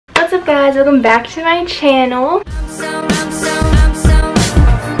What's up guys, welcome back to my channel.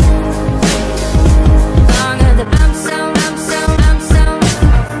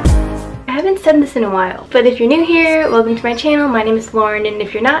 I haven't said this in a while, but if you're new here, welcome to my channel. My name is Lauren, and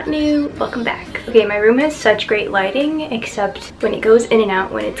if you're not new, welcome back. Okay, my room has such great lighting, except when it goes in and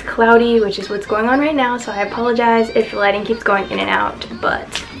out when it's cloudy, which is what's going on right now, so I apologize if the lighting keeps going in and out,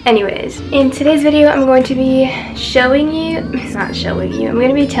 but anyways, in today's video, I'm going to be I'm going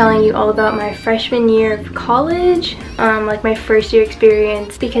to be telling you all about my freshman year of college, like my first year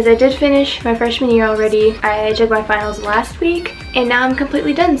experience, because I did finish my freshman year already. I took my finals last week, and now I'm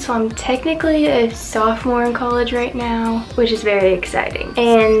completely done, so I'm technically a sophomore in college right now, which is very exciting.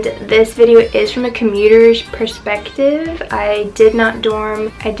 And this video is from a commuter's perspective. I did not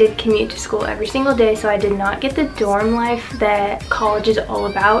dorm. I did commute to school every single day, so I did not get the dorm life that college is all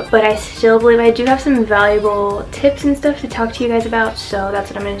about, but I still believe I do have some valuable tips and stuff to talk to you guys about, so that's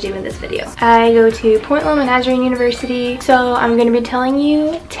what I'm going to do in this video. I go to Plnu Nazarene University, so I'm going to be telling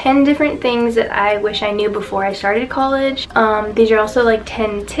you 10 different things that I wish I knew before I started college. These are also like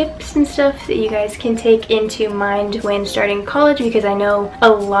 10 tips and stuff that you guys can take into mind when starting college, because I know a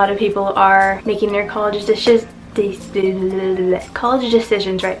lot of people are making their college decisions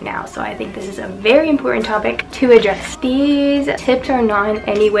right now, so I think this is a very important topic to address. These tips are not in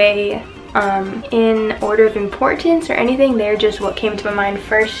any way in order of importance or anything, they're just what came to my mind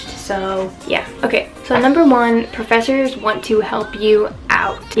first, so yeah. Okay, so number one, professors want to help you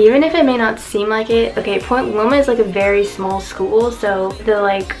out, even if it may not seem like it. Okay, Plnu is like a very small school, so the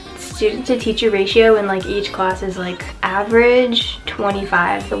like student to teacher ratio in like each class is like average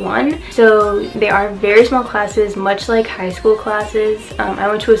 25:1, so they are very small classes, much like high school classes. I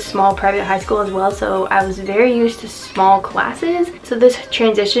went to a small private high school as well, so I was very used to small classes, so this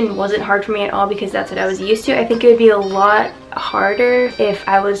transition wasn't hard for me at all because that's what I was used to. I think it would be a lot harder if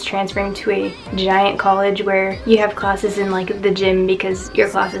I was transferring to a giant college where you have classes in like the gym because your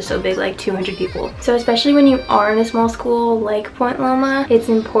class is so big, like 200 people. So especially when you are in a small school like Plnu, it's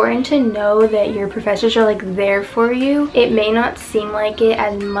important to know that your professors are like there for you. It may not seem like it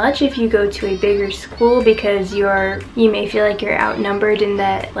as much if you go to a bigger school because you may feel like you're outnumbered and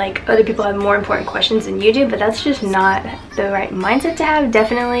that like other people have more important questions than you do, but that's just not the right mindset to have,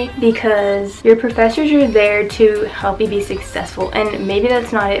 definitely, because your professors are there to help you be successful. And maybe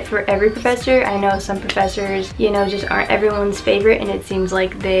that's not it for every professor. I know some professors, you know, just aren't everyone's favorite, and it seems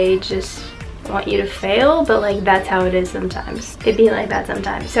like they just want you to fail, but like that's how it is sometimes. It'd be like that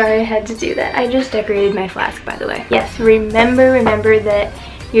sometimes. Sorry I had to do that. I just decorated my flask, by the way. Yes, remember that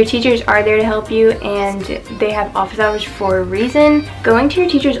your teachers are there to help you, and they have office hours for a reason. Going to your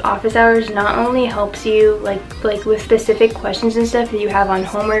teacher's office hours not only helps you like with specific questions and stuff that you have on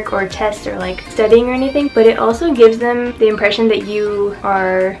homework or tests or like studying or anything, but it also gives them the impression that you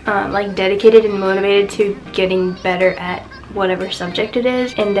are like dedicated and motivated to getting better at whatever subject it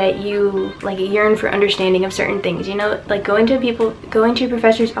is, and that you like yearn for understanding of certain things, you know. Like going to your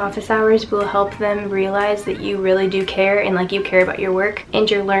professor's office hours will help them realize that you really do care and like you care about your work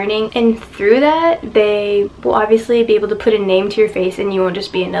and your learning, and through that they will obviously be able to put a name to your face and you won't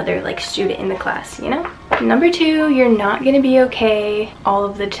just be another like student in the class, you know. Number two, you're not going to be okay all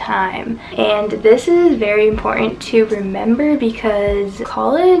of the time, and this is very important to remember because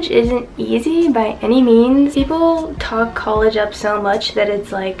college isn't easy by any means. People talk college up so much that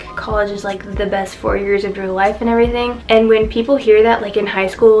it's like college is like the best 4 years of your life and everything, and when people hear that like in high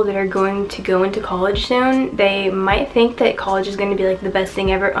school that are going to go into college soon, they might think that college is going to be like the best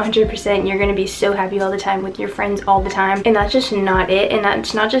thing ever, 100%. You're going to be so happy all the time with your friends all the time, and that's just not it. And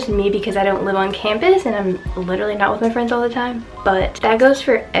that's not just me because I don't live on campus and I'm literally not with my friends all the time, but that goes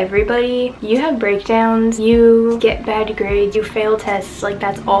for everybody. You have breakdowns, you get bad grades, you fail tests, like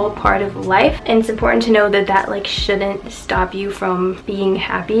that's all part of life, and it's important to know that that like shouldn't stop you from being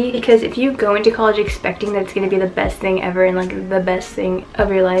happy, because if you go into college expecting that it's going to be the best thing ever and like the best thing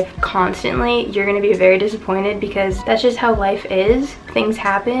of your life constantly, you're going to be very disappointed, because that's just how life is. Things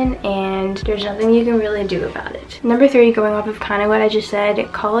happen and there's nothing you can really do about it. Number three, going off of kind of what I just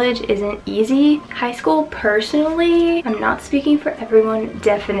said, college isn't easy. High school, personally, I'm not speaking for everyone,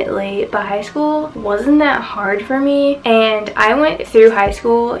 definitely, but high school wasn't that hard for me, and I went through high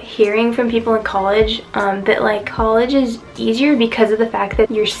school hearing from people in college that like college is easier because of the fact that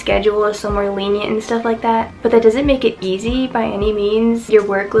your schedule is so more lenient and stuff like that, but that doesn't make it easy by any means. Your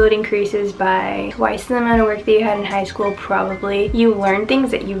workload increases by twice the amount of work that you had in high school, probably. You learn things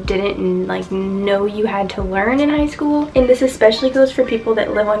that you didn't like know you had to learn in high school, and this especially goes for people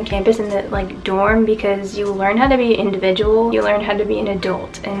that live on campus and that like dorm, because you learn how to be an individual, you learn how to be an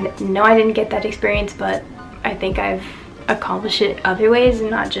adult. And no, I didn't get that experience, but I think I've accomplish it other ways and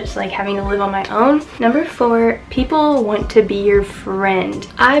not just like having to live on my own. Number 4, people want to be your friend.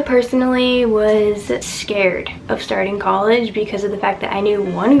 I personally was scared of starting college because of the fact that I knew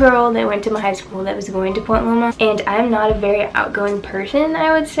one girl that went to my high school that was going to Plnu, and I'm not a very outgoing person,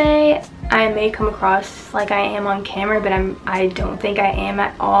 I would say. I may come across like I am on camera, but I don't think I am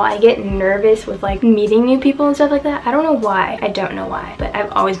at all. I get nervous with like meeting new people and stuff like that. I don't know why. I don't know why, but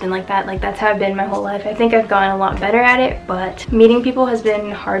I've always been like that. Like that's how I've been my whole life. I think I've gotten a lot better at it, but meeting people has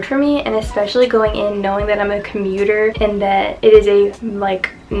been hard for me, and especially going in knowing that I'm a commuter and that it is a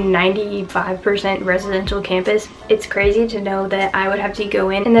like 95% residential campus. It's crazy to know that I would have to go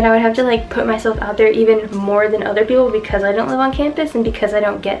in and that I would have to like put myself out there even more than other people because I don't live on campus and because I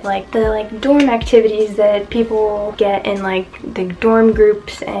don't get like the like dorm activities that people get in like the dorm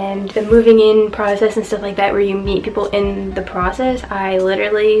groups and the moving in process and stuff like that, where you meet people in the process. I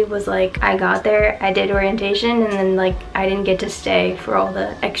literally was like, I got there, I did orientation, and then like I didn't get to stay for all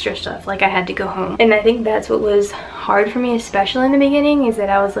the extra stuff. Like I had to go home, and I think that's what was hard for me, especially in the beginning, is that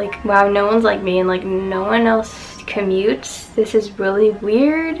I was like, wow, no one's like me and like no one else commutes. This is really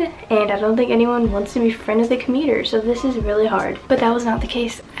weird, and I don't think anyone wants to be friend of the commuter, so this is really hard. But that was not the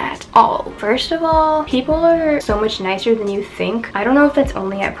case at all. First of all, people are so much nicer than you think. I don't know if that's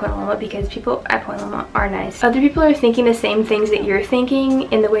only at Point Loma, because people at Point Loma are nice. Other people are thinking the same things that you're thinking,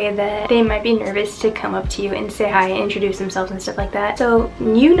 in the way that they might be nervous to come up to you and say hi and introduce themselves and stuff like that. So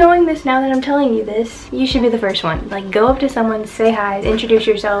you knowing this now that I'm telling you this, you should be the first one. Like go up to someone, say hi, introduce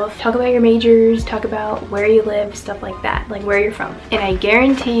yourself, talk about your majors, talk about where you live, stuff like that, like where you're from. And I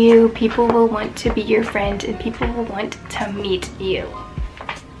guarantee you people will want to be your friend and people will want to meet you.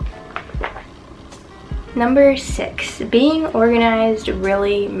 Number 6, being organized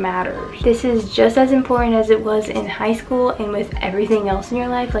really matters. This is just as important as it was in high school and with everything else in your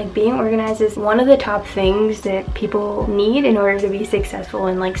life. Like being organized is one of the top things that people need in order to be successful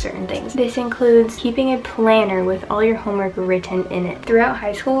in like certain things. This includes keeping a planner with all your homework written in it. Throughout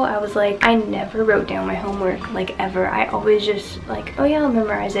high school, I was like, I never wrote down my homework, like ever. I always just like, oh yeah, I'll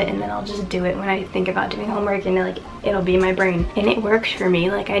memorize it and then I'll just do it when I think about doing homework, and like it'll be in my brain. And it works for me.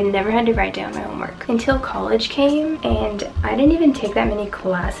 Like I never had to write down my homework until college came, and I didn't even take that many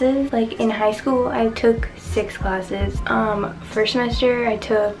classes. Like in high school I took 6 classes. First semester I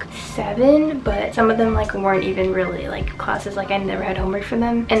took 7, but some of them like weren't even really like classes. Like I never had homework for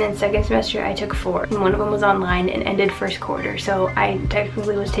them. And then second semester I took 4, and one of them was online and ended first quarter, so I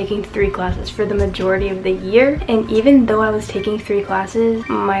technically was taking 3 classes for the majority of the year. And even though I was taking 3 classes,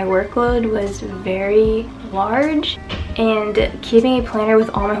 my workload was very large, and keeping a planner with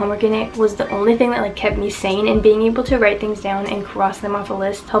all my homework in it was the only thing that like kept me sane, and being able to write things down and cross them off a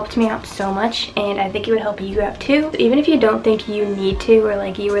list helped me out so much, and I think it would help you out too. So even if you don't think you need to, or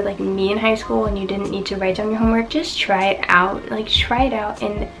like you were like me in high school and you didn't need to write down your homework, just try it out. Like try it out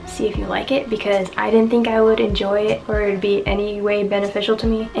and see if you like it, because I didn't think I would enjoy it or it'd be any way beneficial to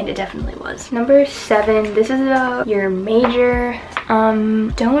me, and it definitely was. Number 7, this is about your major.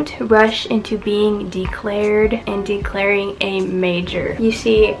 Don't rush into being declared and declaring a major. You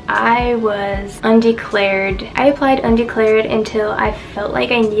see, I was undeclared. I applied undeclared until I felt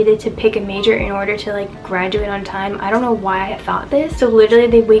like I needed to pick a major in order to like graduate on time. I don't know why I thought this. So literally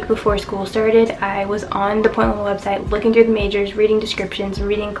the week before school started, I was on the Point Loma website looking through the majors, reading descriptions,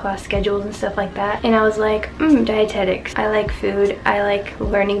 reading class schedules and stuff like that, and I was like, dietetics. I like food. I like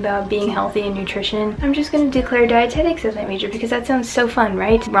learning about being healthy and nutrition. I'm just gonna declare dietetics as my major because that sounds so fun,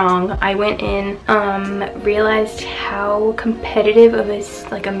 right? Wrong. I went in, realized how competitive of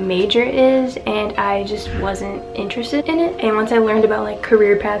a major is, and I just wasn't interested in it. And once I learned about like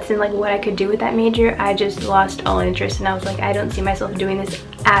career paths and like what I could do with that major, I just lost all interest, and I was like, I don't see myself doing this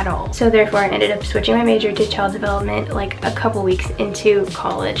at all. So therefore I ended up switching my major to child development like a couple weeks into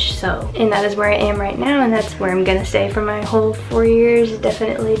college. So, and that is where I am right now, and that's where I'm gonna stay for my whole 4 years,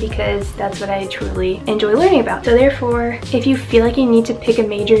 definitely, because that's what I truly enjoy learning about. So therefore, if you feel like you need to pick a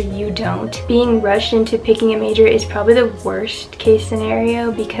major, you don't. Being rushed into picking a major is probably the worst case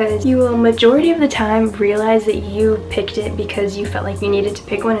scenario, because you will majority of the time realize that you picked it because you felt like you needed to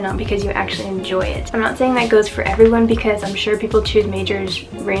pick one and not because you actually enjoy it. I'm not saying that goes for everyone, because I'm sure people choose majors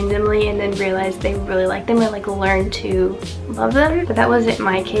randomly and then realize they really like them or like learn to love them, but that wasn't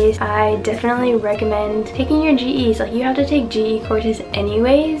my case. I definitely recommend taking your GEs. Like you have to take GE courses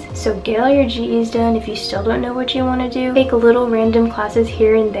anyways, so get all your GEs done. If you still don't know what you want to do, take little random classes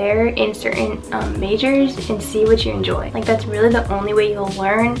here and there in certain majors and see what you enjoy. Like that's really the only way you'll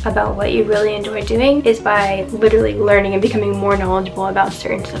learn about what you really enjoy doing, is by literally learning and becoming more knowledgeable about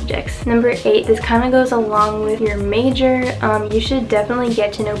certain subjects. Number 8, this kind of goes along with your major. You should definitely get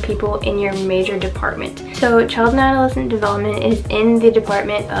get to know people in your major department. So child and adolescent development is in the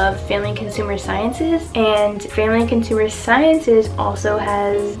Department of Family and Consumer Sciences, and Family and Consumer Sciences also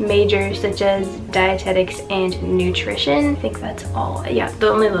has majors such as dietetics and nutrition. I think that's all. Yeah,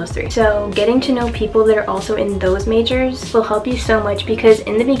 only those three. So getting to know people that are also in those majors will help you so much, because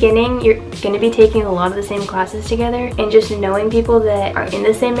in the beginning you're going to be taking a lot of the same classes together, and just knowing people that are in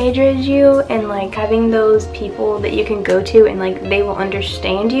the same major as you and like having those people that you can go to and like they will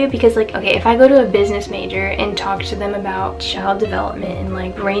understand you. Because like, okay, if I go to a business major and talk to them about child development and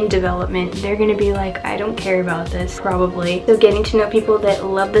like brain development, they're gonna be like, I don't care about this, probably. So getting to know people that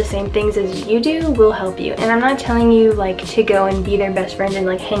love the same things as you do will help you. And I'm not telling you like to go and be their best friend and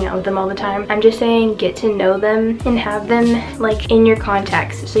like hang out with them all the time. I'm just saying get to know them and have them like in your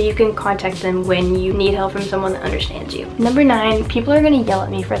contacts so you can contact them when you need help from someone that understands you. Number 9, people are gonna yell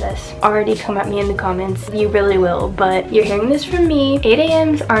at me for this. Already come at me in the comments. You really will, but you're hearing this from me. 8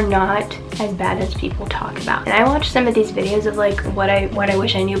 a.m.s are not as bad as people talk about. And I watched some of these videos of like what I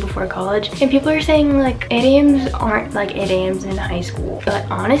wish I knew before college, and people are saying like 8 a.m.s aren't like 8 a.m.s in high school. But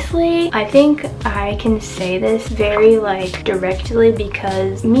honestly, I think I can say this very like directly,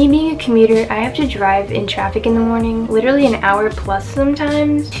 because me being a commuter, I have to drive in traffic in the morning, literally an hour plus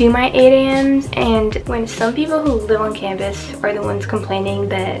sometimes, to my 8 a.m.s. And when some people who live on campus are the ones complaining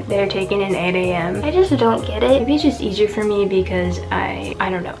that they're taking an 8 a.m., I just don't get it. Maybe it's just easier for me because I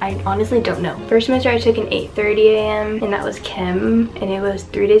don't know. I honestly don't know. First semester I took an 8:30 a.m. and that was chem, and it was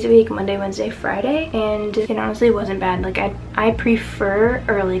 3 days a week, Monday, Wednesday, Friday, and it honestly wasn't bad. Like I prefer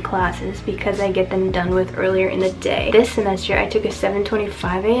early classes because I get them done with earlier in the day. This semester I took a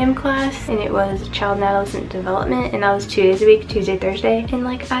 7:25 a.m. class, and it was child and adolescent development, and that was 2 days a week, Tuesday, Thursday, and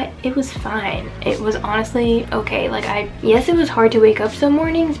like it was fine. It was honestly okay. Like yes, it was hard to wake up some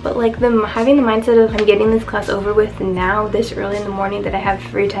mornings, but like having the mindset of I'm getting this class over with now this early in the morning that I have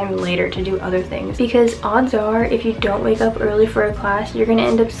free time later to do other things. Because odds are if you don't wake up early for a class, you're gonna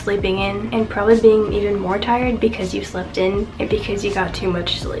end up sleeping in and probably being even more tired because you slept in and because you got too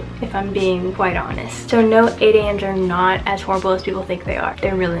much sleep, if I'm being quite honest. So no, 8 a.m.s are not as horrible as people think they are.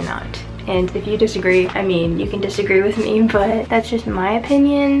 They're really not. And if you disagree, I mean, you can disagree with me, but that's just my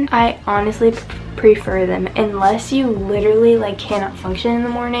opinion. I honestly prefer them, unless you literally like cannot function in the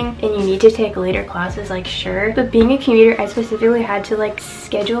morning and you need to take later classes, like sure. But being a commuter, I specifically had to like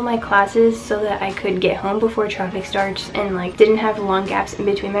schedule my classes so that I could get home before traffic starts and like didn't have long gaps in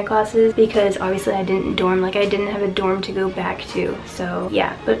between my classes, because obviously I didn't dorm, like I didn't have a dorm to go back to. So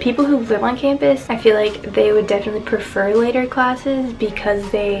yeah, but people who live on campus, I feel like they would definitely prefer later classes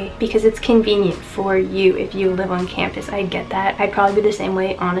because it's convenient for you if you live on campus. I get that. I'd probably be the same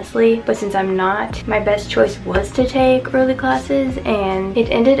way, honestly, but since I'm not, my best choice was to take early classes, and it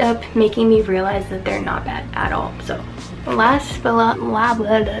ended up making me realize that they're not bad at all. So last but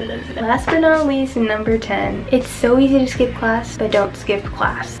not least, number 10, it's so easy to skip class, but don't skip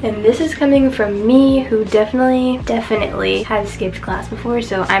class. And this is coming from me, who definitely has skipped class before,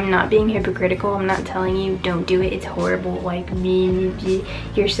 so I'm not being hypocritical. I'm not telling you don't do it, it's horrible, like me,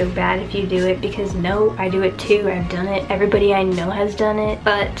 you're so bad if you do it, because no, I do it too. I've done it. Everybody I know has done it,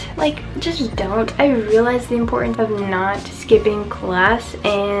 but like just don't. I realized the importance of not skipping class,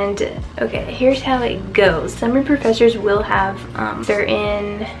 and okay, here's how it goes. Summer professors will have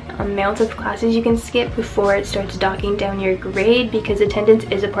certain amounts of classes you can skip before it starts docking down your grade, because attendance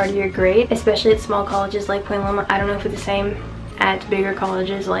is a part of your grade, especially at small colleges like Plnu. I don't know if it's the same at bigger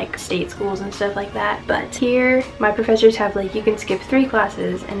colleges like state schools and stuff like that, but here my professors have like you can skip 3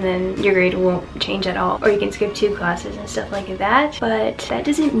 classes and then your grade won't change at all, or you can skip 2 classes and stuff like that. But that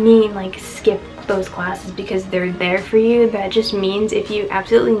doesn't mean like skip those classes because they're there for you. That just means if you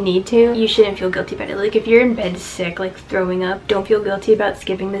absolutely need to, you shouldn't feel guilty about it. Like if you're in bed sick, like throwing up, don't feel guilty about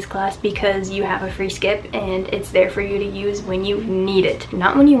skipping this class because you have a free skip and it's there for you to use when you need it,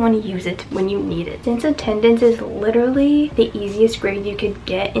 not when you want to use it, when you need it. Since attendance is literally the easiest grade you could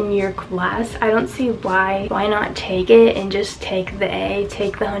get in your class, I don't see why not take it and just take the A,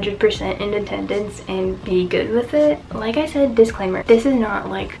 take the 100% in attendance and be good with it. Like I said, disclaimer, this is not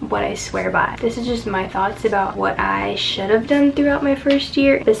like what I swear by. This is just my thoughts about what I should have done throughout my first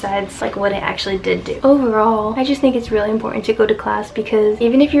year, besides like what I actually did do. Overall, I just think it's really important to go to class, because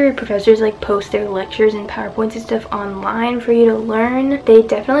even if your professors like post their lectures and PowerPoints and stuff online for you to learn, they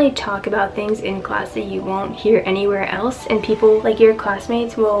definitely talk about things in class that you won't hear anywhere else, and people people, like your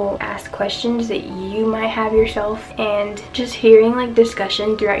classmates, will ask questions that you might have yourself, and just hearing like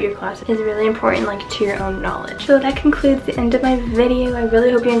discussion throughout your class is really important, like to your own knowledge. So that concludes the end of my video. I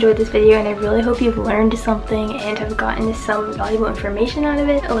really hope you enjoyed this video, and I really hope you've learned something and have gotten some valuable information out of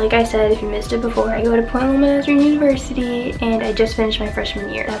it. Like I said, if you missed it before, I go to Plnu University and I just finished my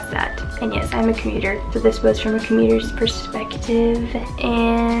freshman year. That's that. And yes, I'm a commuter, so this was from a commuter's perspective.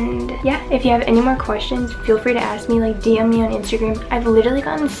 And yeah, if you have any more questions, feel free to ask me, like DM me on Instagram. I've literally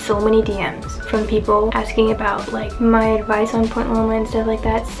gotten so many DMs from people asking about like my advice on Point Loma and stuff like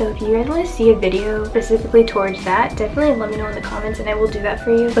that. So if you guys want to see a video specifically towards that, definitely let me know in the comments and I will do that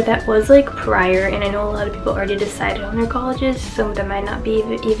for you. But that was like prior, and I know a lot of people already decided on their colleges, so that might not be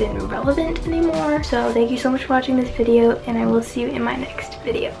even relevant anymore. So thank you so much for watching this video, and I will see you in my next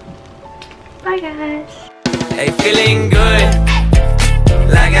video. Bye guys. Hey, feeling good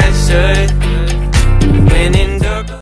like I should.